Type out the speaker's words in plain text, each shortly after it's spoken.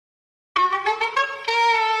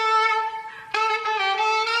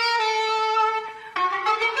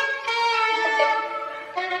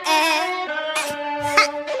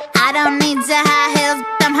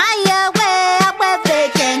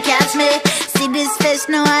fish,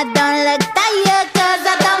 no I don't look tired, cause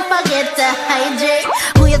I don't forget to hydrate.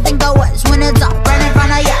 Who you think I was when it's all right in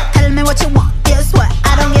front of ya? Tell me what you want, guess what?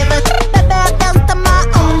 I don't give a baby, I dance to my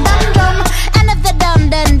own dum-dum. And if the dumb,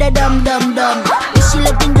 then the dum-dum-dum. Is she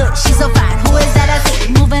looking good? She's so fine. Who is that I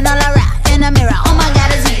see? Moving all around in a mirror, oh my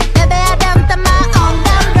God, it's me. Baby, I dance to my own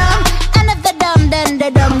dum-dum. And if the dumb, then the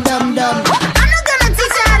dum-dum-dum. I'm not gonna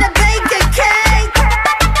teach you how to bake a cake.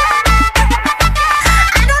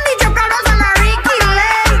 I don't need your problems on my RICKI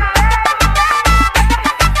LAKE.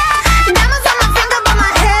 Diamonds on my finger, but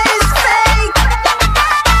my hair is fake.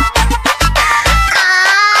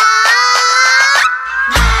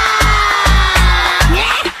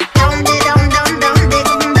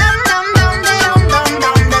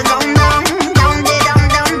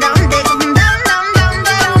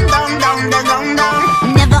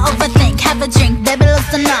 Never overthink, have a drink, baby,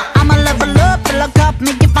 listen up. I'ma level up, fill a cup,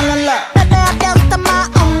 make you fall in love. Baby, I dance to my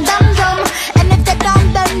own dum-dum. And if they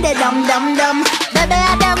dumb, then they dum-dum-dum. Baby,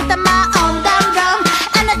 I dance to my own dum-dum.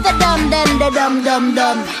 And if they dumb, then they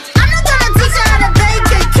dum-dum-dum. I'm not gonna teach you how to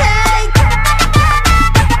bake a cake.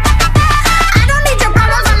 I don't need your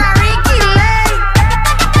problems on my RICKI LAKE.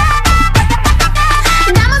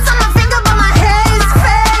 Diamonds on my finger, but my hair is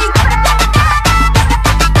fake.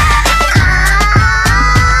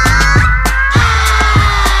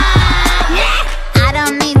 I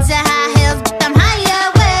don't need to high heels, but I'm higher,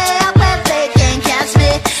 way up where they can't catch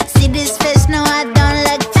me. See this fish, no I don't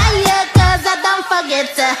look tired, cause I don't forget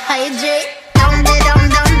to hydrate.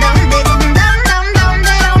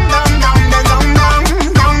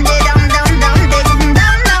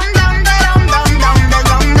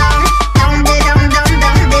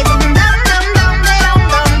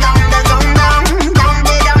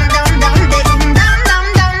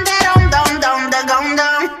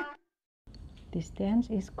 This dance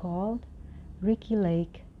is called RICKI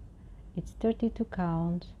LAKE. It's 32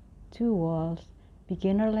 counts, 2 walls,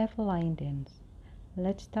 beginner level line dance.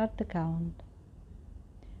 Let's start the count.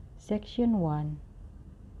 Section 1.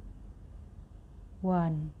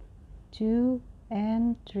 1, 2,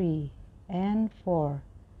 and 3, and 4,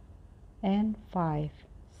 and 5,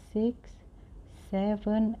 6,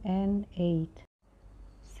 7, and 8.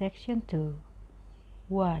 Section 2.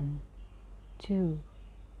 1, 2,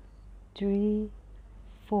 3,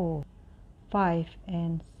 4, 5,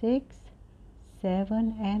 and 6,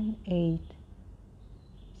 7, and 8.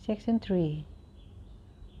 Section 3.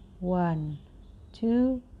 1,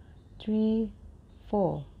 2, 3,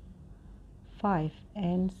 4, 5,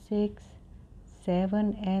 and 6,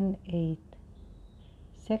 7, and 8.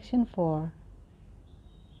 Section 4.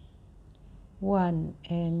 1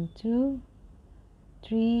 and 2,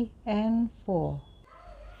 3 and 4,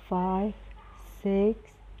 5,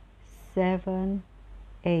 6, 7,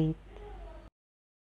 8.